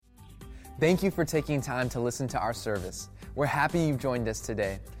Thank you for taking time to listen to our service. We're happy you've joined us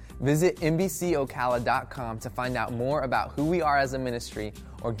today. Visit NBCOcala.com to find out more about who we are as a ministry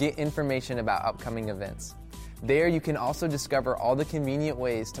or get information about upcoming events. There you can also discover all the convenient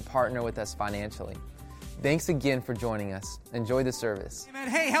ways to partner with us financially. Thanks again for joining us. Enjoy the service. Amen.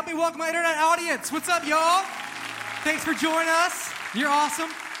 Hey, help me welcome my internet audience. What's up, y'all? Thanks for joining us. You're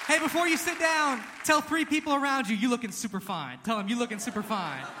awesome. Hey, before you sit down, tell 3 people around you, you looking super fine. Tell them, you looking super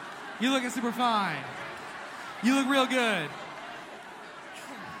fine. You looking super fine. You look real good.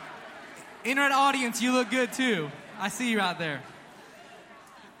 Internet audience, you look good too. I see you out there.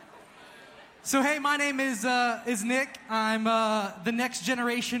 So hey, my name is Nick. I'm the next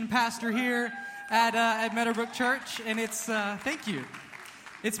generation pastor here at Meadowbrook Church, and it's thank you.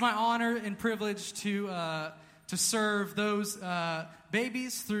 It's my honor and privilege to serve those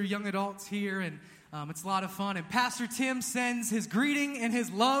babies through young adults here, and it's a lot of fun. And Pastor Tim sends his greeting and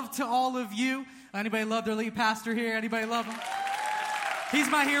his love to all of you. Anybody love their lead pastor here? Anybody love him? He's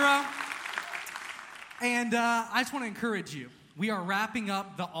my hero. And I just want to encourage you. We are wrapping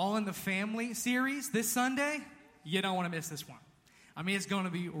up the All in the Family series this Sunday. You don't want to miss this one. I mean, it's going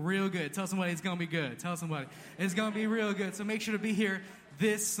to be real good. Tell somebody it's going to be good. Tell somebody it's going to be real good. So make sure to be here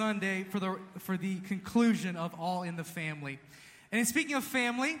this Sunday for the conclusion of All in the Family. And speaking of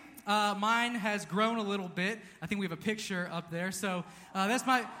family, mine has grown a little bit. I think we have a picture up there. So that's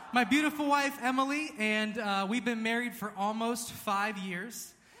my beautiful wife, Emily, and we've been married for almost 5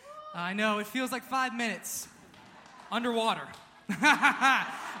 years. I know, it feels like 5 minutes underwater.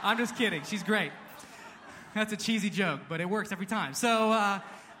 I'm just kidding. She's great. That's a cheesy joke, but it works every time. So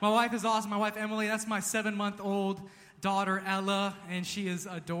my wife is awesome. My wife, Emily, that's my 7-month-old daughter, Ella, and she is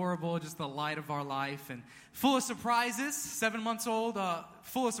adorable, just the light of our life, and full of surprises. 7 months old,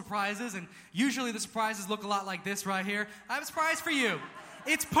 full of surprises, and usually the surprises look a lot like this right here. I have a surprise for you.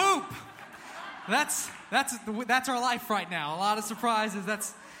 It's poop. That's our life right now. A lot of surprises.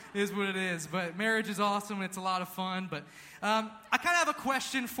 That's is what it is. But marriage is awesome. It's a lot of fun. But I kind of have a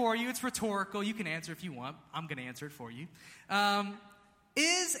question for you. It's rhetorical. You can answer if you want. I'm going to answer it for you.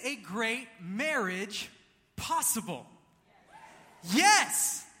 Is a great marriage possible?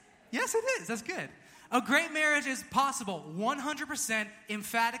 Yes. Yes, it is. That's good. A great marriage is possible. 100%,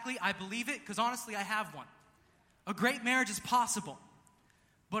 emphatically, I believe it, because honestly, I have one. A great marriage is possible.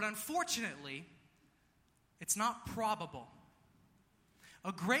 But unfortunately, it's not probable.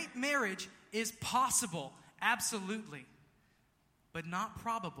 A great marriage is possible, absolutely, but not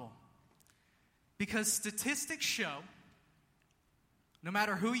probable. Because statistics show, no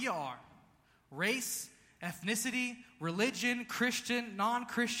matter who you are, race, ethnicity, religion, Christian,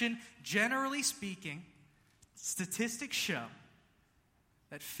 non-Christian, generally speaking, statistics show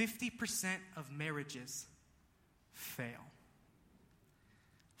that 50% of marriages fail.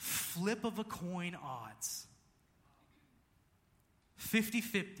 Flip of a coin odds.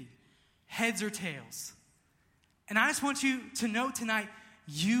 50-50, heads or tails. And I just want you to know tonight,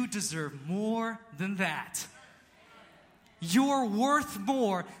 you deserve more than that. You're worth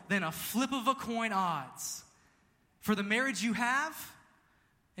more than a flip of a coin odds. For the marriage you have,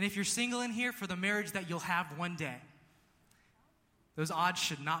 and if you're single in here, for the marriage that you'll have one day. Those odds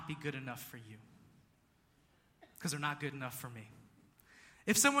should not be good enough for you. Because they're not good enough for me.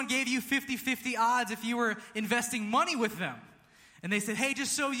 If someone gave you 50-50 odds if you were investing money with them, and they said, hey,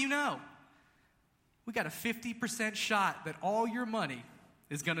 just so you know, we got a 50% shot that all your money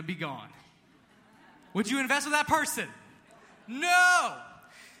is going to be gone. Would you invest with that person? No.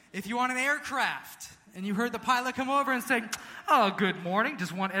 If you want an aircraft and you heard the pilot come over and say, oh, good morning,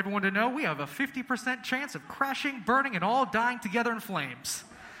 just want everyone to know we have a 50% chance of crashing, burning, and all dying together in flames.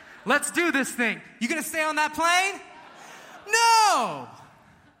 Let's do this thing. You going to stay on that plane? No.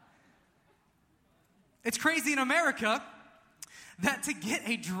 It's crazy in America that to get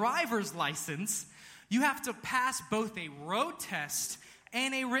a driver's license, you have to pass both a road test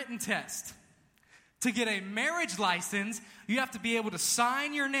and a written test. To get a marriage license, you have to be able to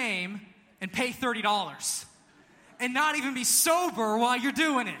sign your name and pay $30 and not even be sober while you're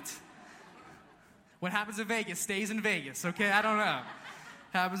doing it. What happens in Vegas stays in Vegas, okay? I don't know.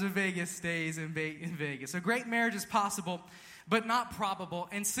 Happens in Vegas stays in Vegas. A great marriage is possible, but not probable.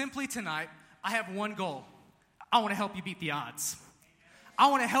 And simply tonight, I have one goal. I want to help you beat the odds. I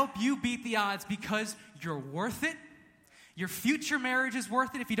want to help you beat the odds because you're worth it. Your future marriage is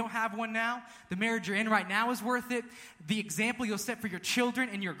worth it if you don't have one now. The marriage you're in right now is worth it. The example you'll set for your children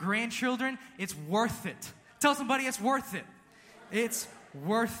and your grandchildren, it's worth it. Tell somebody it's worth it. It's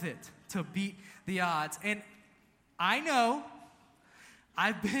worth it to beat the odds. And I know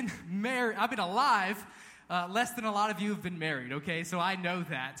I've been married, I've been alive less than a lot of you have been married, okay? So I know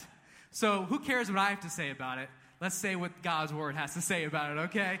that. So who cares what I have to say about it? Let's say what God's word has to say about it,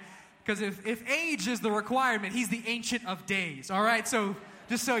 okay? Because if age is the requirement, he's the Ancient of Days, all right? So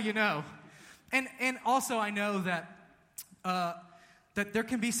just so you know. And also I know that that there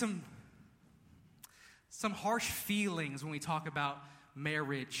can be some harsh feelings when we talk about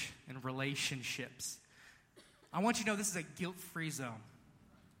marriage and relationships. I want you to know this is a guilt-free zone.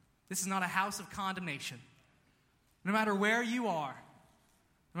 This is not a house of condemnation. No matter where you are,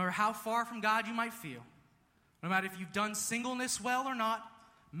 no matter how far from God you might feel, no matter if you've done singleness well or not,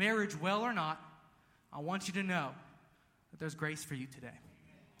 marriage well or not, I want you to know that there's grace for you today.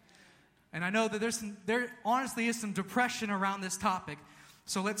 And I know that there honestly is some depression around this topic,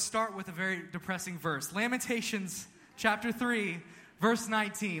 so let's start with a very depressing verse. Lamentations chapter 3, verse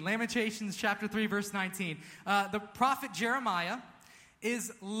 19. Lamentations chapter 3, verse 19. The prophet Jeremiah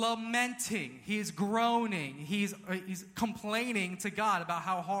is lamenting. He is groaning. He's complaining to God about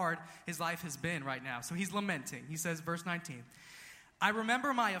how hard his life has been right now. So he's lamenting. He says, verse 19, I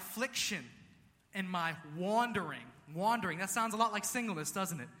remember my affliction and my wandering. Wandering, that sounds a lot like singleness,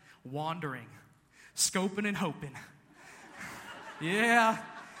 doesn't it? Wandering, scoping and hoping. Yeah,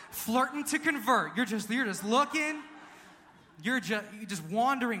 flirting to convert. You're just looking. You're just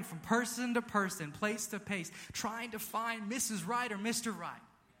wandering from person to person, place to place, trying to find Mrs. Right or Mr. Right.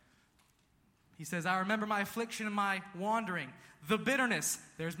 He says, I remember my affliction and my wandering. The bitterness,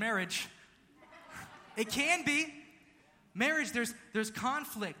 there's marriage. It can be. Marriage, there's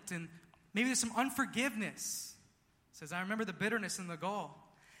conflict and maybe there's some unforgiveness. He says, I remember the bitterness and the gall.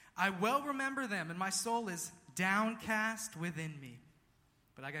 I well remember them, and my soul is downcast within me.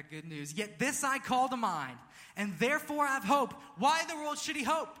 But I got good news. Yet this I call to mind, and therefore I have hope. Why in the world should he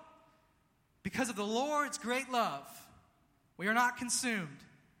hope? Because of the Lord's great love. We are not consumed,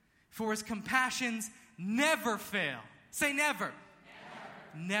 for his compassions never fail. Say never.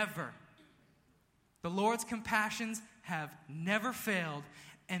 Never. Never. The Lord's compassions have never failed,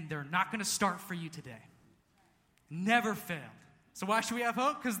 and they're not going to start for you today. Never failed. So why should we have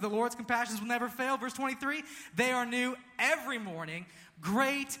hope? Because the Lord's compassions will never fail. Verse 23, they are new every morning.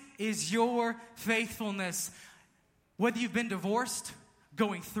 Great is your faithfulness. Whether you've been divorced,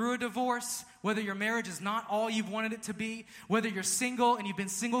 going through a divorce, whether your marriage is not all you've wanted it to be, whether you're single and you've been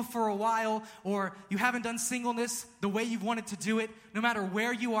single for a while, or you haven't done singleness the way you've wanted to do it, no matter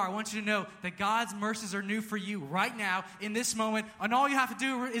where you are, I want you to know that God's mercies are new for you right now, in this moment, and all you have to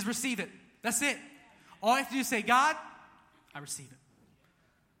do is receive it. That's it. All you have to do is say, God, I receive it.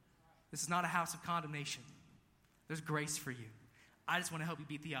 This is not a house of condemnation. There's grace for you. I just want to help you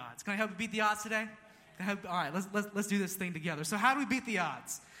beat the odds. Can I help you beat the odds today? All right, let's do this thing together. So how do we beat the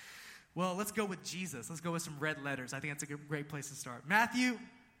odds? Well, let's go with Jesus. Let's go with some red letters. I think that's a great place to start. Matthew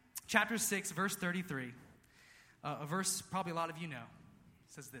chapter 6, verse 33. A verse probably a lot of you know.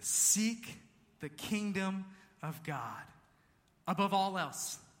 It says this, seek the kingdom of God above all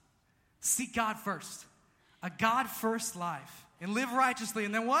else. Seek God first. A God-first life. And live righteously.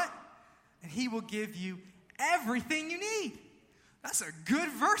 And then what? And he will give you everything you need. That's a good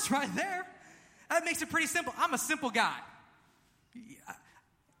verse right there. That makes it pretty simple. I'm a simple guy.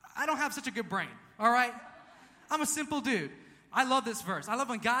 I don't have such a good brain, all right? I'm a simple dude. I love this verse. I love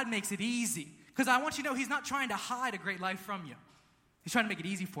when God makes it easy. Because I want you to know he's not trying to hide a great life from you. He's trying to make it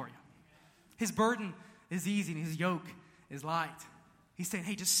easy for you. His burden is easy and his yoke is light. He's saying,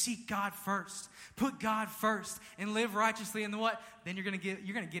 hey, just seek God first. Put God first and live righteously. And then what? Then you're going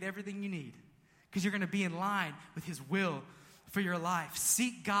to get everything you need. Because you're going to be in line with his will for your life.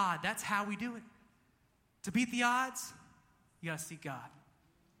 Seek God. That's how we do it. To beat the odds, you got to seek God.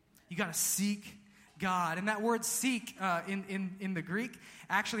 You got to seek God. And that word seek in the Greek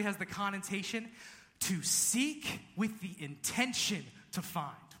actually has the connotation to seek with the intention to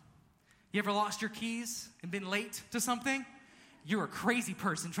find. You ever lost your keys and been late to something? You're a crazy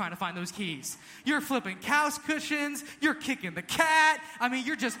person trying to find those keys. You're flipping couch cushions. You're kicking the cat. I mean,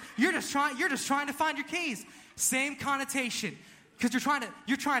 you're just trying to find your keys. Same connotation, because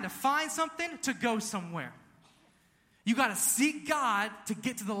you're trying to find something to go somewhere. You got to seek God to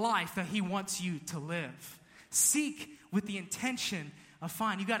get to the life that he wants you to live. Seek with the intention of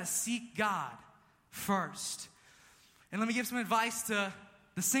finding. You got to seek God first. And let me give some advice to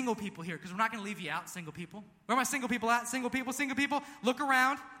the single people here, because we're not going to leave you out, single people. Where are my single people at? Single people. Look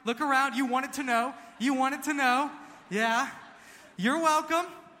around. You wanted to know. Yeah. You're welcome.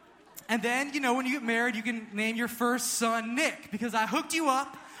 And then, when you get married, you can name your first son Nick, because I hooked you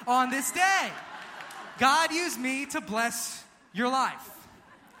up on this day. God used me to bless your life.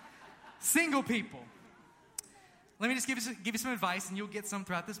 Single people. Let me just give you some advice, and you'll get some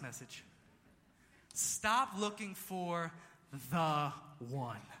throughout this message. Stop looking for the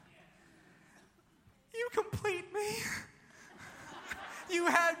one. You complete me. You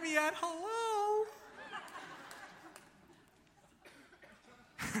had me at hello.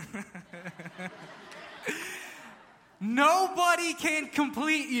 Nobody can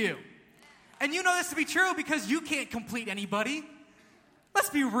complete you. And you know this to be true because you can't complete anybody. Let's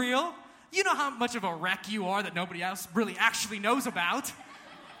be real. You know how much of a wreck you are that nobody else really actually knows about.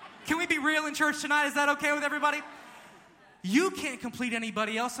 Can we be real in church tonight? Is that okay with everybody? You can't complete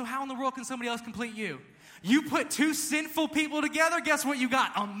anybody else, so how in the world can somebody else complete you? You put two sinful people together, guess what you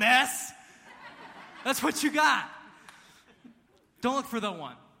got? A mess. That's what you got. Don't look for the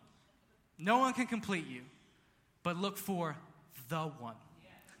one. No one can complete you, but look for the one.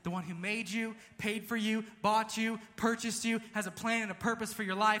 The one who made you, paid for you, bought you, purchased you, has a plan and a purpose for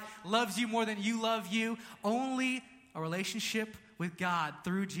your life, loves you more than you love you. Only a relationship with God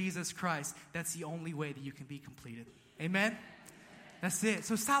through Jesus Christ. That's the only way that you can be completed. Amen? That's it.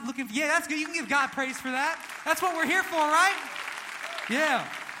 So stop looking for, that's good. You can give God praise for that. That's what we're here for, right? Yeah.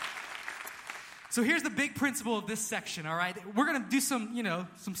 So here's the big principle of this section, all right? We're going to do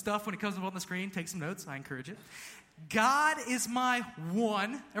some stuff when it comes up on the screen. Take some notes. I encourage it. God is my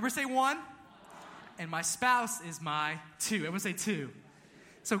one. Everybody say one. And my spouse is my two. Everyone say two.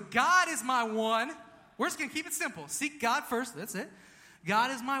 So God is my one. We're just going to keep it simple. Seek God first. That's it.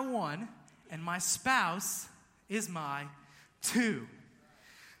 God is my one. And my spouse is my two.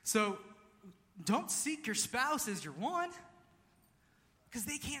 So don't seek your spouse as your one. Because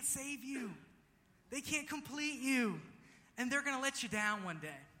they can't save you. They can't complete you. And they're going to let you down one day.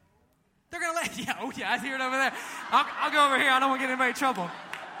 They're going to let, I hear it over there. I'll go over here. I don't want to get anybody in trouble.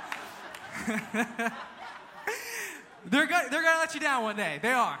 They're going to let you down one day.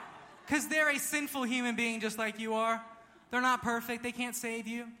 They are. Because they're a sinful human being just like you are. They're not perfect. They can't save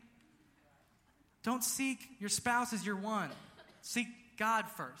you. Don't seek your spouse as your one. Seek God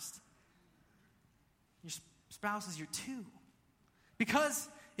first. Your spouse is your two. Because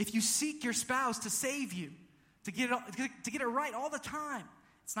if you seek your spouse to save you, to get it right all the time,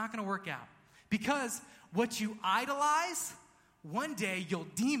 it's not going to work out. Because what you idolize, one day you'll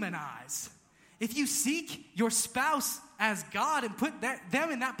demonize. If you seek your spouse as God and put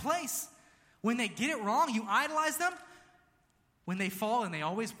them in that place, when they get it wrong, you idolize them. When they fall, and they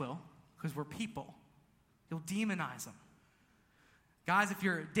always will, because we're people, you'll demonize them. Guys, if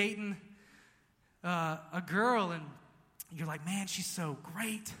you're dating a girl and you're like, man, she's so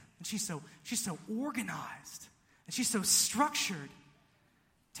great, and she's so organized, and she's so structured.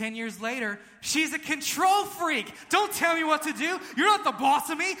 10 years later, she's a control freak. Don't tell me what to do. You're not the boss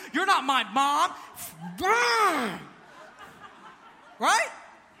of me. You're not my mom. Right?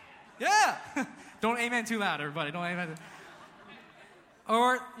 Yeah. Don't amen too loud, everybody. Don't amen.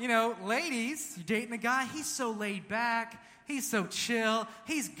 Or, ladies, you're dating a guy, he's so laid back. He's so chill.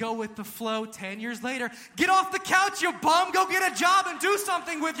 He's go with the flow. 10 years later, get off the couch, you bum. Go get a job and do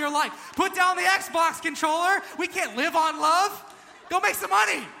something with your life. Put down the Xbox controller. We can't live on love. Go make some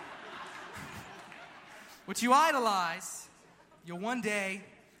money. What you idolize, you'll one day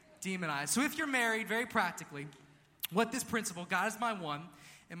demonize. So if you're married, very practically, what this principle, God is my one,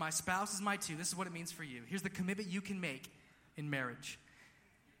 and my spouse is my two, this is what it means for you. Here's the commitment you can make in marriage.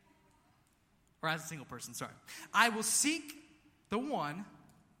 Or as a single person, sorry. I will seek the one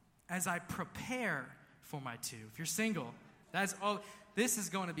as I prepare for my two. If you're single, this is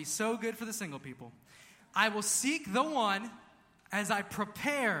going to be so good for the single people. I will seek the one as I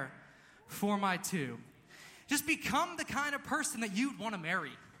prepare for my two. Just become the kind of person that you want to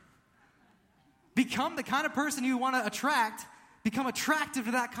marry. Become the kind of person you want to attract. Become attractive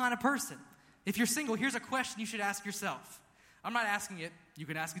to that kind of person. If you're single, here's a question you should ask yourself. I'm not asking it. You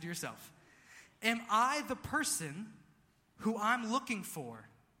can ask it to yourself. Am I the person who I'm looking for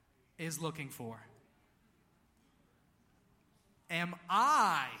is looking for? Am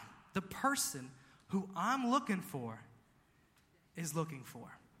I the person who I'm looking for is looking for?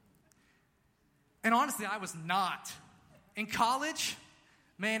 And honestly, I was not. In college,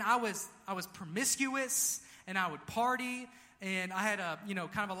 man, I was promiscuous, and I would party, and I had a,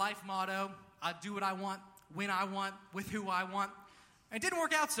 kind of a life motto. I do what I want, when I want, with who I want. It didn't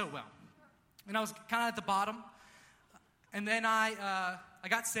work out so well. And I was kind of at the bottom. And then I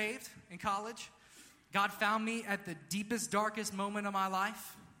got saved in college. God found me at the deepest, darkest moment of my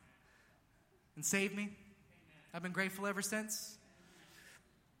life and saved me. I've been grateful ever since.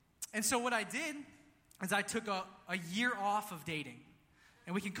 And so what I did is I took a year off of dating.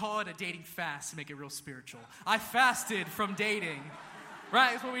 And we can call it a dating fast to make it real spiritual. I fasted from dating.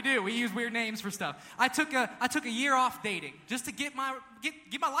 Right, that's what we do. We use weird names for stuff. I took a year off dating just to get my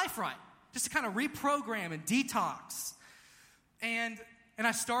life right. Just to kind of reprogram and detox. And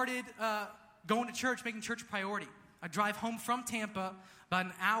I started going to church, making church a priority. I drive home from Tampa about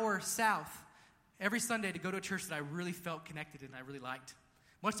an hour south every Sunday to go to a church that I really felt connected in and I really liked,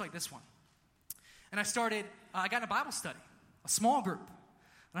 much like this one. And I got in a Bible study, a small group,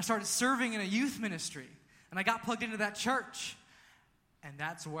 and I started serving in a youth ministry, and I got plugged into that church, and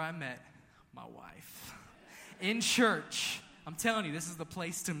that's where I met my wife. In church. I'm telling you, this is the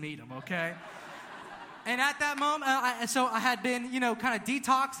place to meet them, okay? And at that moment, I had been, kind of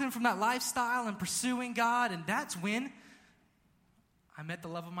detoxing from that lifestyle and pursuing God, and that's when I met the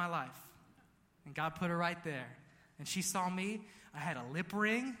love of my life. And God put her right there. And she saw me. I had a lip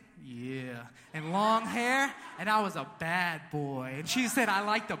ring, and long hair, and I was a bad boy. And she said, I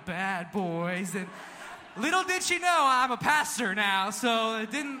like the bad boys. And little did she know I'm a pastor now, so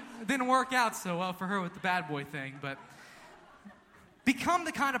it didn't work out so well for her with the bad boy thing. But become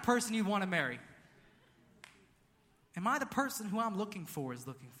the kind of person you want to marry. Am I the person who I'm looking for is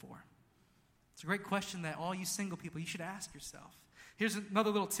looking for? It's a great question that all you single people, you should ask yourself. Here's another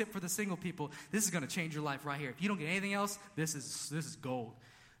little tip for the single people. This is going to change your life right here. If you don't get anything else, this is gold.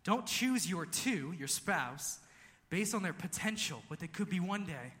 Don't choose your spouse, based on their potential, what they could be one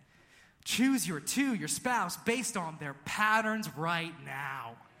day. Choose your spouse, based on their patterns right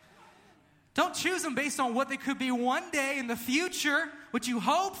now. Don't choose them based on what they could be one day in the future, what you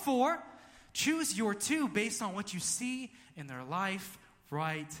hope for. Choose your based on what you see in their life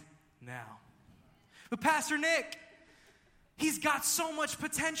right now. But Pastor Nick, he's got so much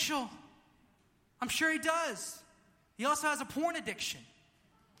potential. I'm sure he does. He also has a porn addiction.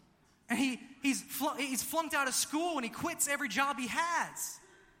 And he's flunked out of school and he quits every job he has.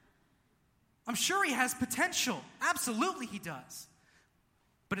 I'm sure he has potential. Absolutely he does.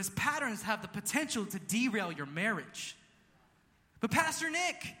 But his patterns have the potential to derail your marriage. But Pastor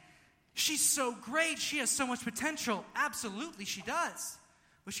Nick, she's so great. She has so much potential. Absolutely she does.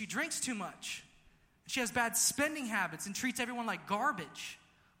 But she drinks too much. She has bad spending habits and treats everyone like garbage,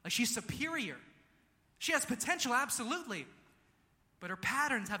 like she's superior. She has potential, absolutely. But her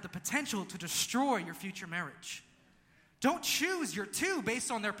patterns have the potential to destroy your future marriage. Don't choose your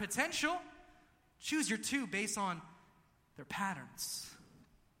based on their potential. Choose your based on their patterns.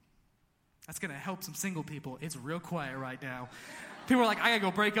 That's going to help some single people. It's real quiet right now. People are like, I got to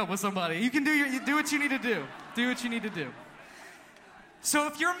go break up with somebody. You can do what you need to do. Do what you need to do. So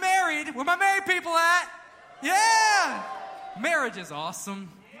if you're married, where my married people at? Yeah! Marriage is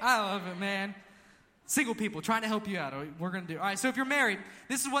awesome. I love it, man. Single people, trying to help you out. We're going to do. All right, so if you're married,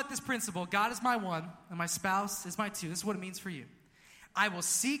 this is what this principle, God is my one, and my spouse is my two. This is what it means for you. I will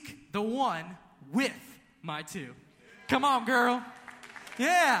seek the one with my two. Come on, girl.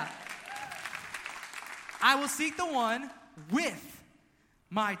 Yeah. I will seek the one with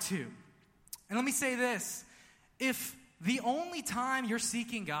my two. And let me say this. If the only time you're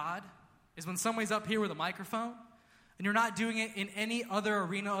seeking God is when somebody's up here with a microphone and you're not doing it in any other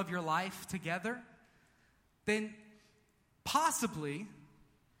arena of your life together, then possibly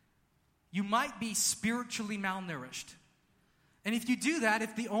you might be spiritually malnourished. And if you do that,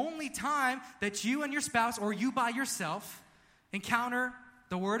 if the only time that you and your spouse or you by yourself encounter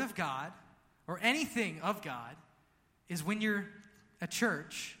the Word of God or anything of God is when you're at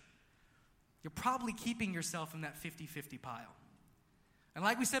church, you're probably keeping yourself in that 50-50 pile. And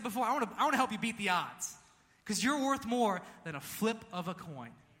like we said before, I want to help you beat the odds. Because you're worth more than a flip of a coin.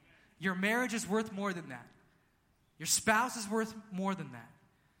 Your marriage is worth more than that. Your spouse is worth more than that.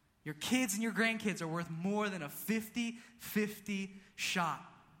 Your kids and your grandkids are worth more than a 50-50 shot.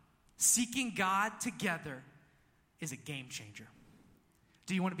 Seeking God together is a game changer.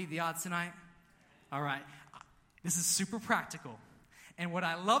 Do you want to beat the odds tonight? All right. This is super practical. And what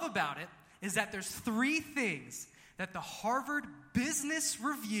I love about it is that there's 3 things that the Harvard Business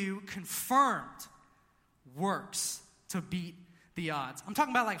Review confirmed works to beat the odds. I'm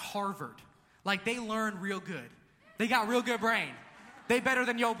talking about like Harvard. Like they learn real good. They got real good brain. They better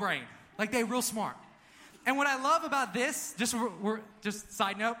than your brain. Like they real smart. And what I love about this, just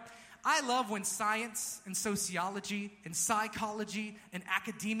side note, I love when science and sociology and psychology and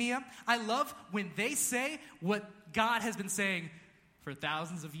academia, I love when they say what God has been saying for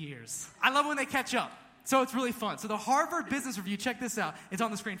thousands of years. I love when they catch up. So it's really fun. So the Harvard Business Review, check this out. It's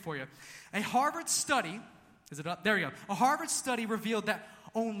on the screen for you. A Harvard study, is it up? There you go. A Harvard study revealed that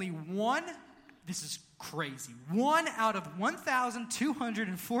only this is crazy, 1 out of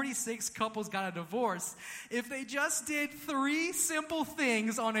 1,246 couples got a divorce if they just did 3 simple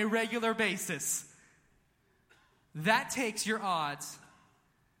things on a regular basis. That takes your odds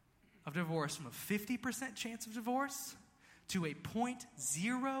of divorce from a 50% chance of divorce to a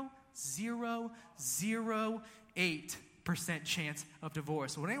 0.0008 chance of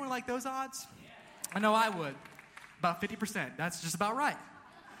divorce. Would anyone like those odds? I know I would. About 50%. That's just about right.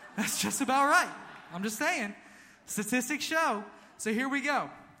 That's just about right. I'm just saying. Statistics show. So here we go.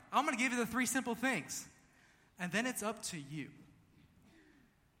 I'm going to give you the 3 simple things. And then it's up to you.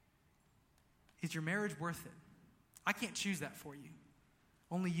 Is your marriage worth it? I can't choose that for you.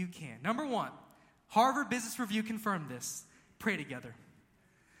 Only you can. Number 1, Harvard Business Review confirmed this. Pray together.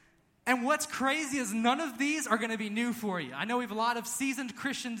 And what's crazy is none of these are going to be new for you. I know we have a lot of seasoned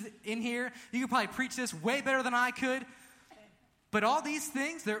Christians in here. You could probably preach this way better than I could. But all these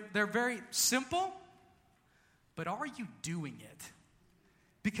things, they're very simple. But are you doing it?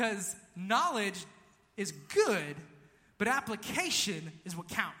 Because knowledge is good, but application is what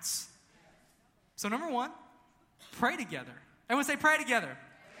counts. So number 1, pray together. Everyone say pray together.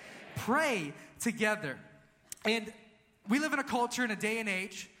 Pray together. And we live in a culture, in a day and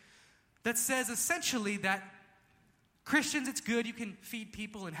age, that says essentially that Christians, it's good, you can feed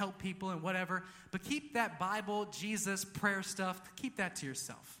people and help people and whatever, but keep that Bible, Jesus, prayer stuff, keep that to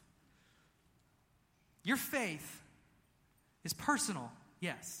yourself. Your faith is personal,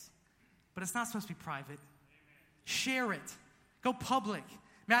 yes, but it's not supposed to be private. Share it. Go public.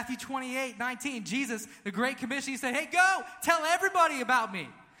 Matthew 28:19, Jesus, the Great Commission, he said, hey, go, tell everybody about me.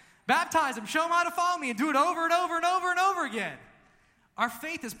 Baptize them, show them how to follow me, and do it over and over and over and over again. Our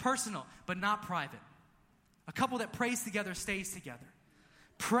faith is personal, but not private. A couple that prays together stays together.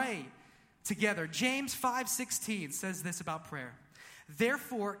 Pray together. James 5:16 says this about prayer.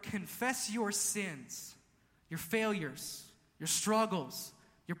 Therefore, confess your sins, your failures, your struggles,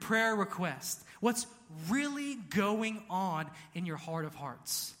 your prayer requests, what's really going on in your heart of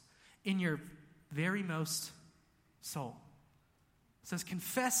hearts, in your very most soul. It says,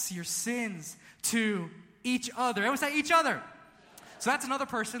 confess your sins to each other. Everyone say each other. So that's another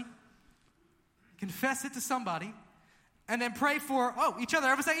person. Confess it to somebody. And then pray for, each other.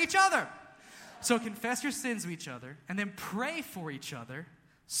 Everyone say each other. So confess your sins to each other. And then pray for each other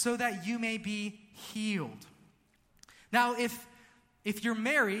so that you may be healed. Now, if you're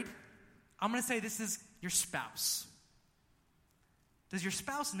married, I'm going to say this is your spouse. Does your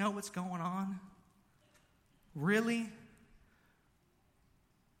spouse know what's going on? Really?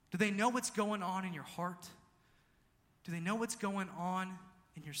 Do they know what's going on in your heart? Do they know what's going on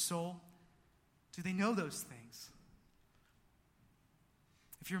in your soul? Do they know those things?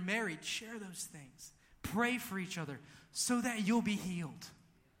 If you're married, share those things. Pray for each other so that you'll be healed.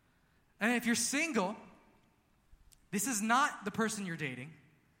 And if you're single, this is not the person you're dating.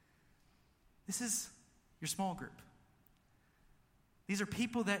 This is your small group. These are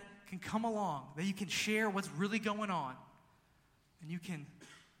people that can come along, that you can share what's really going on, and you can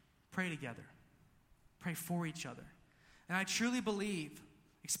pray together. Pray for each other. And I truly believe,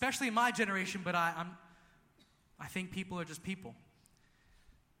 especially in my generation, but I think people are just people,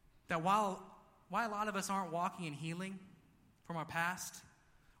 that while a lot of us aren't walking in healing from our past,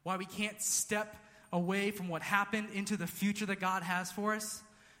 why we can't step away from what happened into the future that God has for us,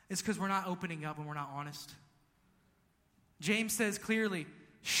 is because we're not opening up and we're not honest. James says clearly,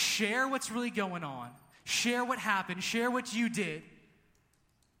 share what's really going on. Share what happened. Share what you did.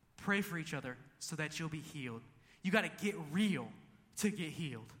 Pray for each other so that you'll be healed. You got to get real to get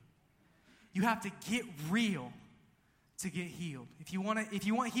healed. You have to get real to get healed. If you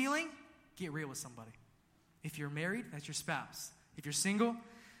want healing, get real with somebody. If you're married, that's your spouse. If you're single,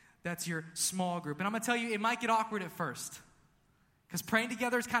 that's your small group. And I'm going to tell you, it might get awkward at first, because praying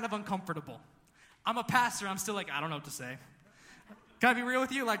together is kind of uncomfortable. I'm a pastor. I'm still like, I don't know what to say. Can I be real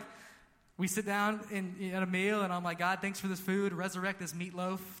with you? Like, we sit down at a meal, and I'm like, God, thanks for this food. Resurrect this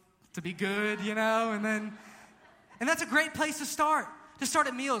meatloaf to be good, and that's a great place to start. To start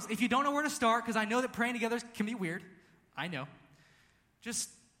at meals. If you don't know where to start, because I know that praying together can be weird. I know. Just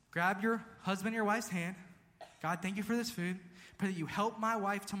grab your husband or your wife's hand. God, thank you for this food. Pray that you help my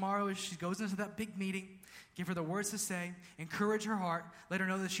wife tomorrow as she goes into that big meeting. Give her the words to say. Encourage her heart. Let her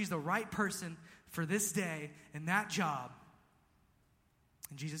know that she's the right person for this day and that job.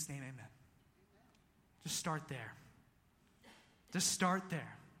 In Jesus' name, amen. Just start there. Just start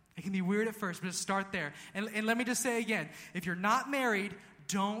there. It can be weird at first, but just start there. And let me just say again, if you're not married,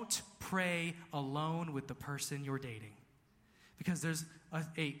 don't pray alone with the person you're dating. Because there's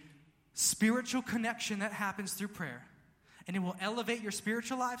a spiritual connection that happens through prayer. And it will elevate your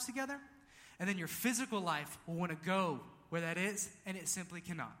spiritual lives together. And then your physical life will want to go where that is, and it simply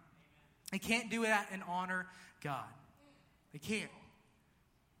cannot. It can't do that and honor God. It can't.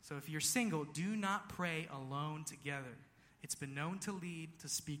 So if you're single, do not pray alone together. It's been known to lead to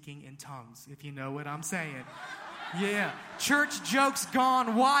speaking in tongues, if you know what I'm saying. Yeah. Church jokes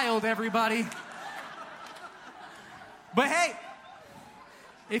gone wild, everybody. But hey,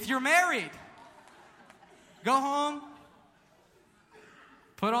 if you're married, go home,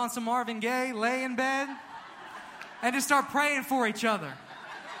 put on some Marvin Gaye, lay in bed, and just start praying for each other.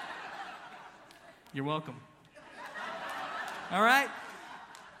 You're welcome. All right?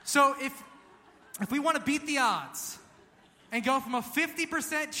 So if we want to beat the odds and go from a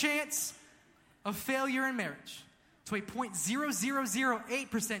 50% chance of failure in marriage to a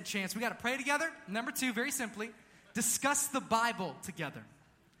 0.0008% chance, we got to pray together. Number 2, very simply, discuss the Bible together.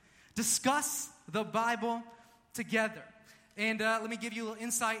 Discuss the Bible together. And let me give you a little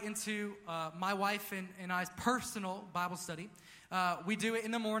insight into my wife and I's personal Bible study. We do it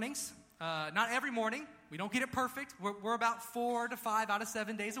in the mornings. Not every morning. We don't get it perfect. We're about 4 to 5 out of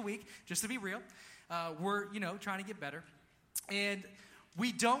 7 days a week, just to be real. We're, trying to get better. And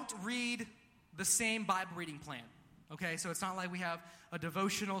we don't read the same Bible reading plan. Okay, so it's not like we have a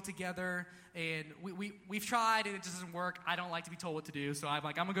devotional together, and we've tried, and it just doesn't work. I don't like to be told what to do, so I'm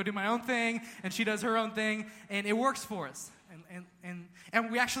going to go do my own thing, and she does her own thing, and it works for us.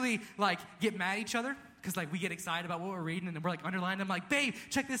 And we actually, get mad at each other, because, we get excited about what we're reading, and we're, underlining. I'm like, babe,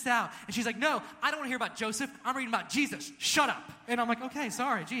 check this out. And she's like, no, I don't want to hear about Joseph. I'm reading about Jesus. Shut up. And I'm like, okay,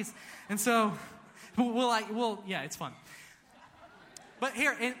 sorry, geez. And so, yeah, it's fun. But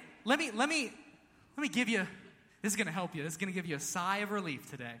here, and let me give you, this is going to help you. This is going to give you a sigh of relief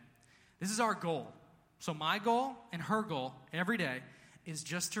today. This is our goal. So my goal and her goal every day is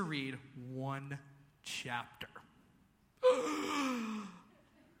just to read one chapter.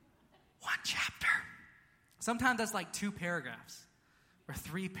 One chapter. Sometimes that's 2 paragraphs or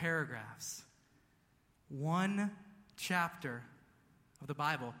 3 paragraphs. One chapter of the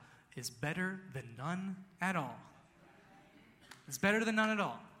Bible is better than none at all. It's better than none at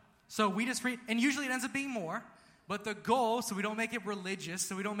all. So we just read, and usually it ends up being more, but the goal, so we don't make it religious,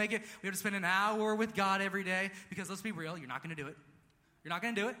 so we don't make it, we have to spend an hour with God every day, because let's be real, you're not going to do it. You're not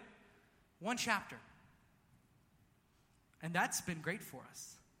going to do it. One chapter. And that's been great for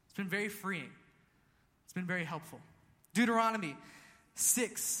us. It's been very freeing. It's been very helpful. Deuteronomy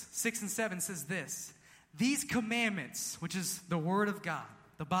 6 and 7 says this: these commandments, which is the word of God,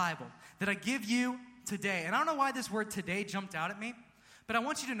 the Bible, that I give you today. And I don't know why this word today jumped out at me, but I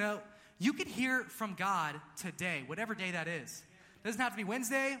want you to know you can hear from God today, whatever day that is. It doesn't have to be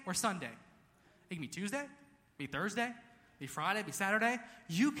Wednesday or Sunday. It can be Tuesday, be Thursday, be Friday, be Saturday.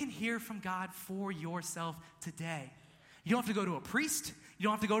 You can hear from God for yourself today. You don't have to go to a priest. You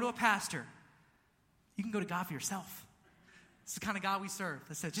don't have to go to a pastor. You can go to God for yourself. It's the kind of God we serve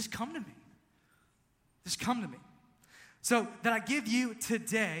that says, just come to me. Just come to me. So that I give you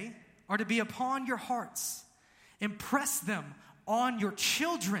today are to be upon your hearts. Impress them on your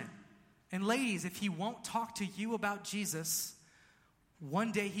children. And ladies, if he won't talk to you about Jesus,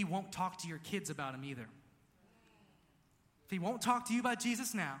 one day he won't talk to your kids about him either. If he won't talk to you about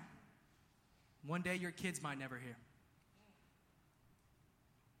Jesus now, one day your kids might never hear.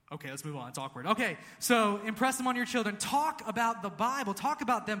 Okay, let's move on. It's awkward. Okay, so impress them on your children. Talk about the Bible. Talk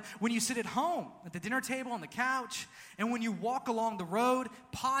about them when you sit at home, at the dinner table, on the couch, and when you walk along the road,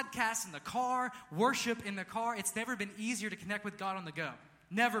 podcast in the car, worship in the car. It's never been easier to connect with God on the go.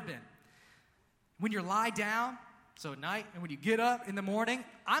 Never been. When you lie down, so at night, and when you get up in the morning,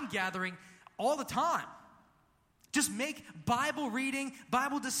 I'm gathering all the time. Just make Bible reading,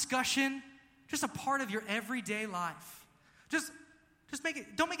 Bible discussion, just a part of your everyday life. Just make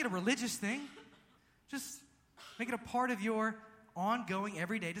it, don't make it a religious thing. Just make it a part of your ongoing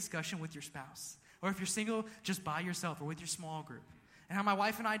everyday discussion with your spouse. Or if you're single, just by yourself or with your small group. And how my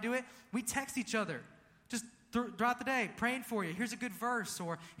wife and I do it, we text each other just throughout the day, praying for you. Here's a good verse,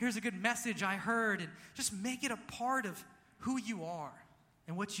 or here's a good message I heard. And just make it a part of who you are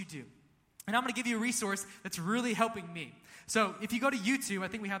and what you do. And I'm going to give you a resource that's really helping me. So if you go to YouTube, I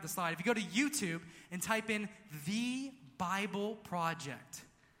think we have the slide. If you go to YouTube and type in The Bible Project.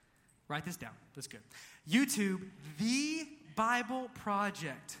 Write this down. That's good. YouTube, The Bible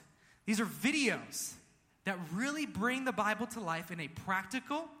Project. These are videos that really bring the Bible to life in a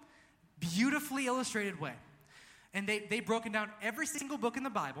practical, beautifully illustrated way. And they've broken down every single book in the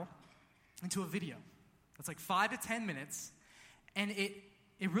Bible into a video. It's 5 to 10 minutes. And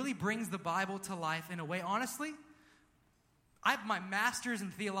it really brings the Bible to life in a way, honestly, I have my master's in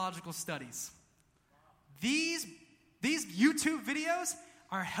theological studies. These YouTube videos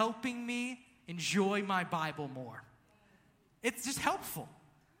are helping me enjoy my Bible more. It's just helpful.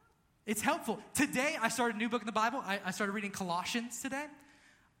 It's helpful. Today, I started a new book in the Bible. I started reading Colossians today.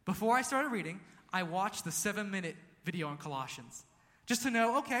 Before I started reading, I watched the 7-minute video on Colossians. Just to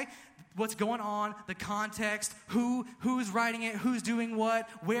know, okay, what's going on, the context, who's writing it, who's doing what,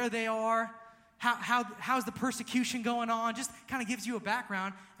 where they are. how's the persecution going on? Just kind of gives you a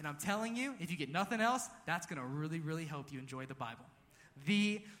background. And I'm telling you, if you get nothing else, that's going to really, really help you enjoy the Bible.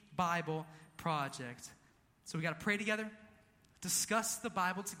 The Bible Project. So we got to pray together, discuss the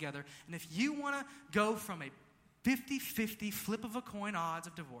Bible together. And if you want to go from a 50-50 flip of a coin odds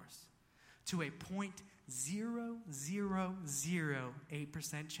of divorce to a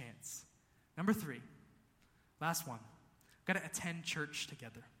 0.0008% chance. Number 3, last one. Got to attend church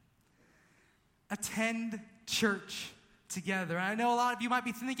together. Attend church together. I know a lot of you might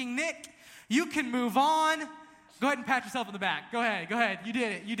be thinking, Nick, you can move on. Go ahead and pat yourself on the back. Go ahead. You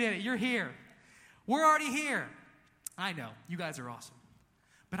did it. You're here. We're already here. I know. You guys are awesome.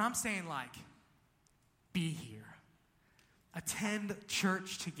 But I'm saying, be here. Attend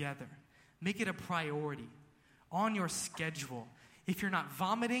church together. Make it a priority on your schedule. If you're not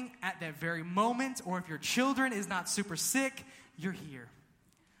vomiting at that very moment, or if your children is not super sick, you're here.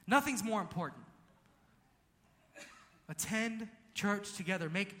 Nothing's more important. Attend church together.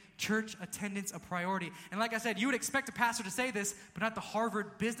 Make church attendance a priority. And like I said, you would expect a pastor to say this, but not the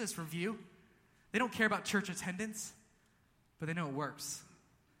Harvard Business Review. They don't care about church attendance, but they know it works.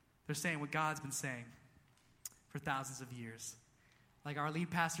 They're saying what God's been saying for thousands of years. Like our lead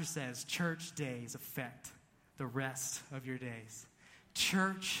pastor says, church days affect the rest of your days.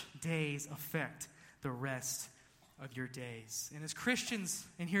 Church days affect the rest of your days. And as Christians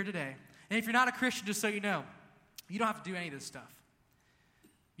in here today, and if you're not a Christian, just so you know, you don't have to do any of this stuff.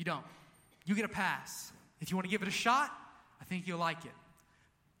 You don't. You get a pass. If you want to give it a shot, I think you'll like it.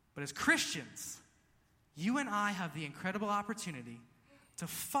 But as Christians, you and I have the incredible opportunity to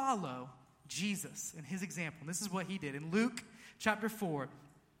follow Jesus and his example. And this is what he did. In Luke chapter 4,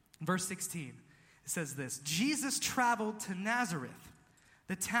 verse 16, it says this: Jesus traveled to Nazareth,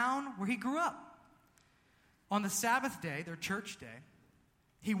 the town where he grew up. On the Sabbath day, their church day,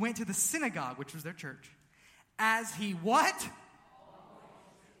 he went to the synagogue, which was their church, as he what?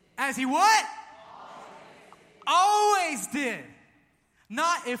 As he what? Always did.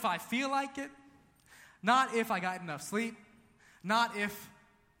 Not if I feel like it. Not if I got enough sleep. Not if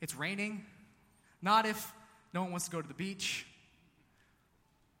it's raining. Not if no one wants to go to the beach.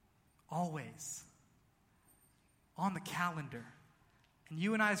 Always. On the calendar. And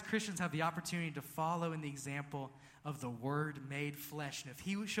you and I as Christians have the opportunity to follow in the example of the Word made flesh. And if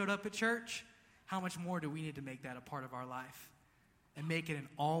he showed up at church, how much more do we need to make that a part of our life? And make it an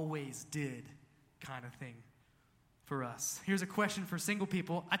always did kind of thing for us. Here's a question for single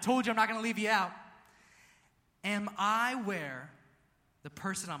people. I told you I'm not going to leave you out. Am I where the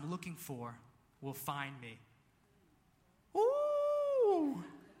person I'm looking for will find me? Ooh.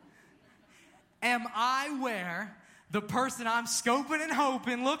 Am I where the person I'm scoping and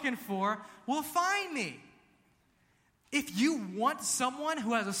hoping, looking for, will find me? If you want someone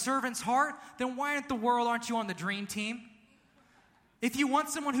who has a servant's heart, then why in the world aren't you on the dream team? If you want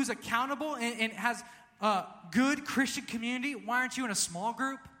someone who's accountable and has a good Christian community, why aren't you in a small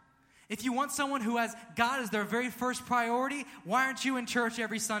group? If you want someone who has God as their very first priority, why aren't you in church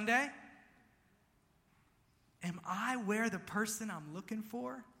every Sunday? Am I where the person I'm looking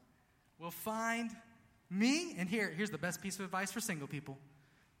for will find me? And here's the best piece of advice for single people.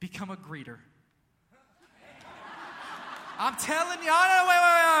 Become a greeter. I'm telling you. Oh, no,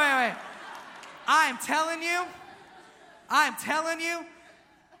 wait. I am telling you.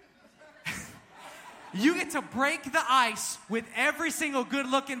 You get to break the ice with every single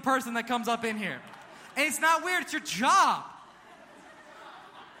good-looking person that comes up in here. And it's not weird. It's your job.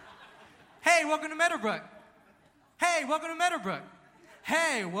 Hey, welcome to Meadowbrook. Hey, welcome to Meadowbrook.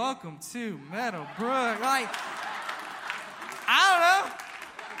 Hey, welcome to Meadowbrook. Like, I don't know.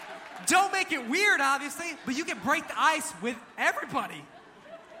 Don't make it weird, obviously, but you can break the ice with everybody.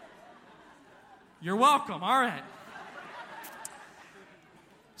 You're welcome. All right.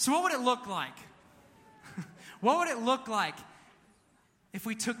 So what would it look like? What would it look like if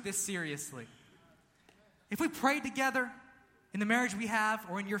we took this seriously? If we prayed together in the marriage we have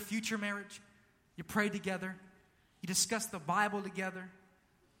or in your future marriage, you prayed together, you discussed the Bible together,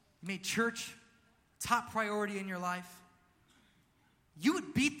 you made church top priority in your life, you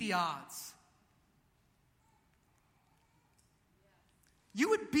would beat the odds. You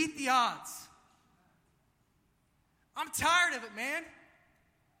would beat the odds. I'm tired of it, man.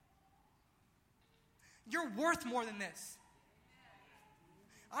 You're worth more than this.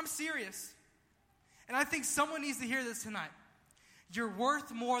 I'm serious. And I think someone needs to hear this tonight. You're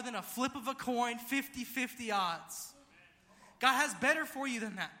worth more than a flip of a coin, 50-50 odds. God has better for you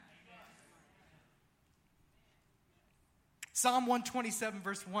than that. Psalm 127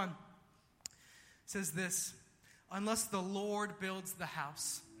 verse 1 says this: unless the Lord builds the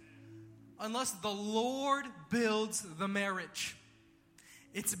house, unless the Lord builds the marriage.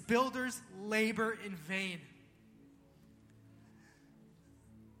 Its builders labor in vain.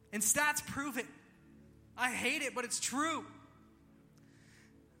 And stats prove it. I hate it, but it's true.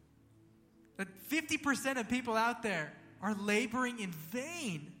 That 50% of people out there are laboring in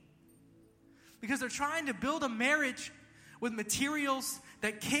vain because they're trying to build a marriage with materials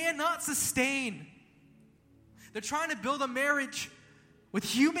that cannot sustain. They're trying to build a marriage with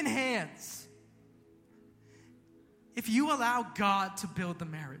human hands. If you allow God to build the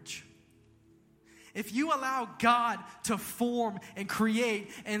marriage, if you allow God to form and create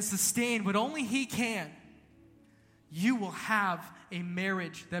and sustain what only He can, you will have a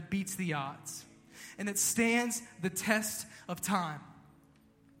marriage that beats the odds and it stands the test of time.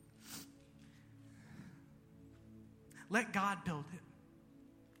 Let God build it.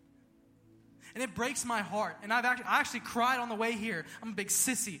 And it breaks my heart. And I actually cried on the way here. I'm a big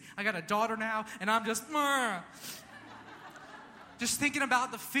sissy. I got a daughter now, and I'm just thinking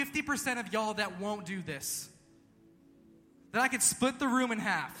about the 50% of y'all that won't do this. That I could split the room in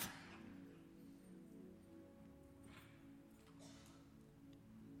half.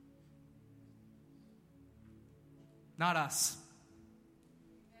 Not us.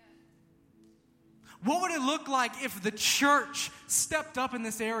 What would it look like if the church stepped up in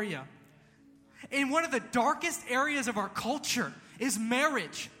this area? In one of the darkest areas of our culture is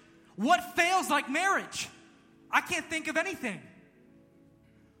marriage. What fails like marriage? I can't think of anything.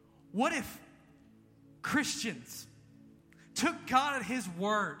 What if Christians took God at His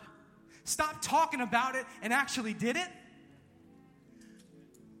word, stopped talking about it, and actually did it?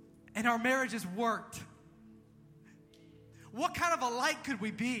 And our marriages worked. What kind of a light could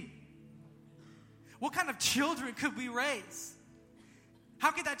we be? What kind of children could we raise?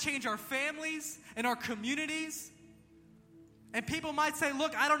 How could that change our families and our communities? And people might say,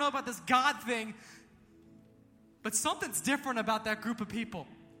 look, I don't know about this God thing, but something's different about that group of people.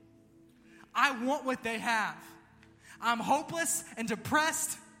 I want what they have. I'm hopeless and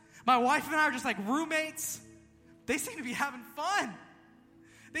depressed. My wife and I are just like roommates. They seem to be having fun.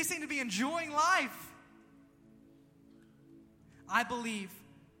 They seem to be enjoying life. I believe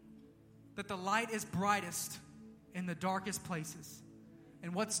that the light is brightest in the darkest places.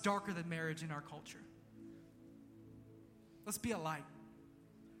 And what's darker than marriage in our culture? Let's be a light.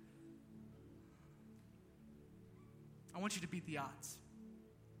 I want you to beat the odds.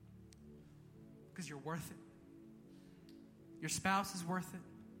 Because you're worth it. Your spouse is worth it.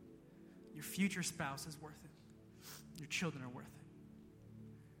 Your future spouse is worth it. Your children are worth it.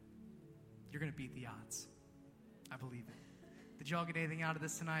 You're going to beat the odds. I believe it. Did y'all get anything out of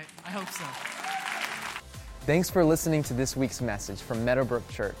this tonight? I hope so. Thanks for listening to this week's message from Meadowbrook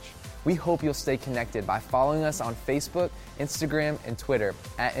Church. We hope you'll stay connected by following us on Facebook, Instagram, and Twitter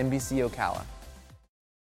at MBC Ocala.